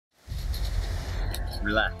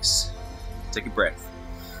relax, take a breath.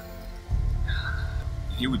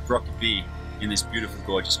 You're here with Bocky B in this beautiful,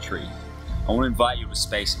 gorgeous tree. I want to invite you to a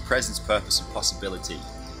space of presence, purpose, and possibility.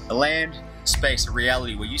 A land, space, a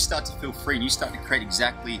reality where you start to feel free and you start to create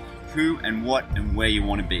exactly who and what and where you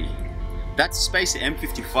want to be. That's the space at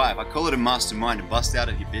M55. I call it a mastermind to bust out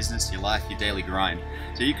of your business, your life, your daily grind.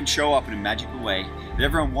 So you can show up in a magical way that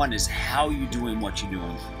everyone wonders how you're doing what you're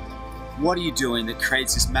doing. What are you doing that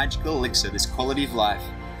creates this magical elixir, this quality of life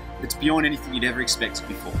that's beyond anything you'd ever expected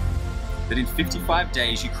before? That in 55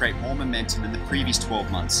 days you create more momentum than the previous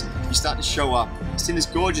 12 months. You start to show up just in this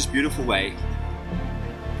gorgeous, beautiful way,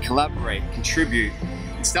 collaborate, contribute,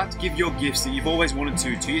 and start to give your gifts that you've always wanted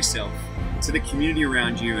to yourself, to the community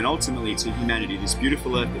around you, and ultimately to humanity, this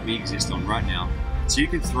beautiful earth that we exist on right now, so you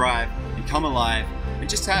can thrive and come alive and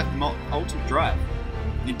just have ultimate drive,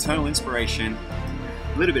 internal inspiration,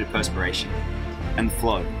 a little bit of perspiration, and the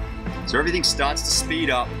flow. So everything starts to speed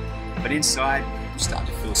up, but inside you start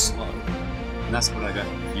to feel slow. And that's what I got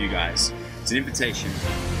for you guys. It's an invitation.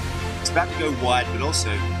 It's about to go wide, but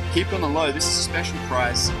also keep it on the low. This is a special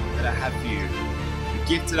prize that I have for you. A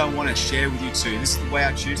gift that I want to share with you too. This is the way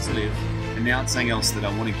I choose to live, and now it's something else that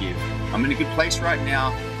I want to give. I'm in a good place right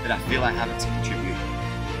now that I feel I have it to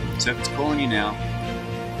contribute. So if it's calling you now,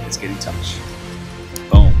 let's get in touch.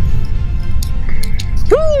 Boom.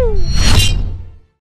 Woo!